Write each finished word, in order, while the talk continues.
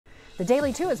The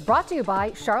Daily 2 is brought to you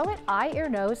by Charlotte Eye, Ear,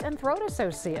 Nose, and Throat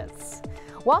Associates.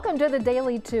 Welcome to the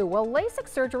Daily 2. Well, LASIK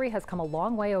surgery has come a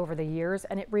long way over the years,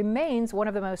 and it remains one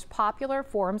of the most popular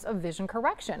forms of vision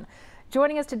correction.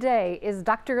 Joining us today is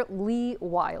Dr. Lee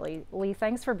Wiley. Lee,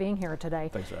 thanks for being here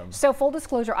today. Thanks for having me. So, full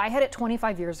disclosure, I had it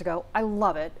 25 years ago. I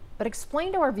love it, but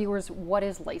explain to our viewers what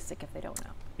is LASIK if they don't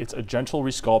know. It's a gentle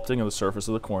resculpting of the surface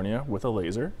of the cornea with a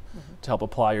laser to help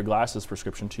apply your glasses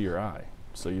prescription to your eye,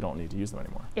 so you don't need to use them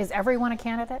anymore. Is everyone a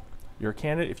candidate? You're a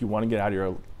candidate if you want to get out of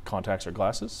your contacts or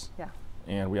glasses. Yeah.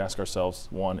 And we ask ourselves,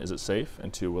 one, is it safe?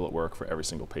 And two, will it work for every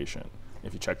single patient?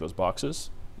 If you check those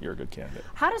boxes, you're a good candidate.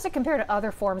 How does it compare to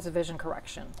other forms of vision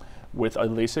correction? With a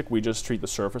LASIK, we just treat the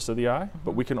surface of the eye,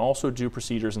 but we can also do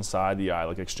procedures inside the eye,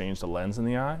 like exchange the lens in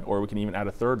the eye, or we can even add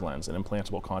a third lens, an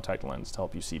implantable contact lens, to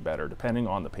help you see better, depending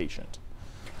on the patient.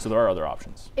 So there are other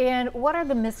options. And what are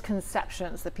the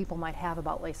misconceptions that people might have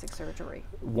about LASIK surgery?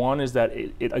 One is that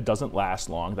it doesn't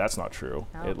last long. That's not true.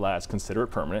 No. It lasts, consider it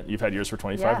permanent. You've had yours for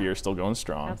 25 years, still going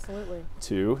strong. Absolutely.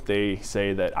 Two, they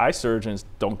say that eye surgeons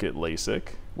don't get LASIK.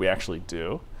 We actually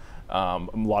do. A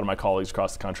lot of my colleagues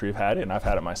across the country have had it, and I've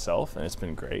had it myself, and it's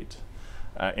been great.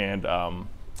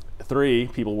 Three,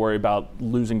 people worry about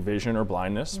losing vision or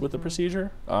blindness with the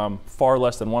procedure. Far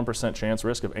less than 1% chance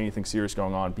risk of anything serious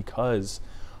going on, because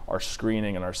our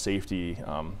screening and our safety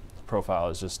profile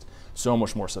is just so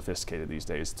much more sophisticated these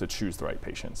days to choose the right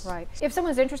patients. Right. If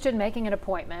someone's interested in making an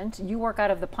appointment, you work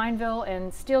out of the Pineville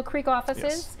and Steel Creek offices.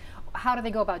 Yes. How do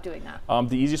they go about doing that?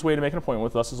 The easiest way to make an appointment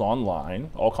with us is online.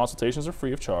 All consultations are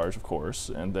free of charge, of course,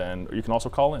 and then you can also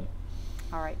call in.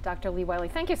 All right, Dr. Lee Wiley,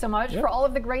 thank you so much for all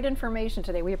of the great information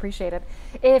today. We appreciate it.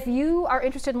 If you are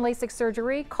interested in LASIK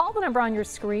surgery, call the number on your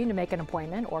screen to make an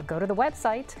appointment, or go to the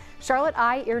website, Charlotte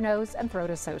Eye, Ear, Nose, and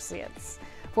Throat Associates.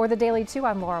 For the Daily 2,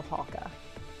 I'm Laura Polka.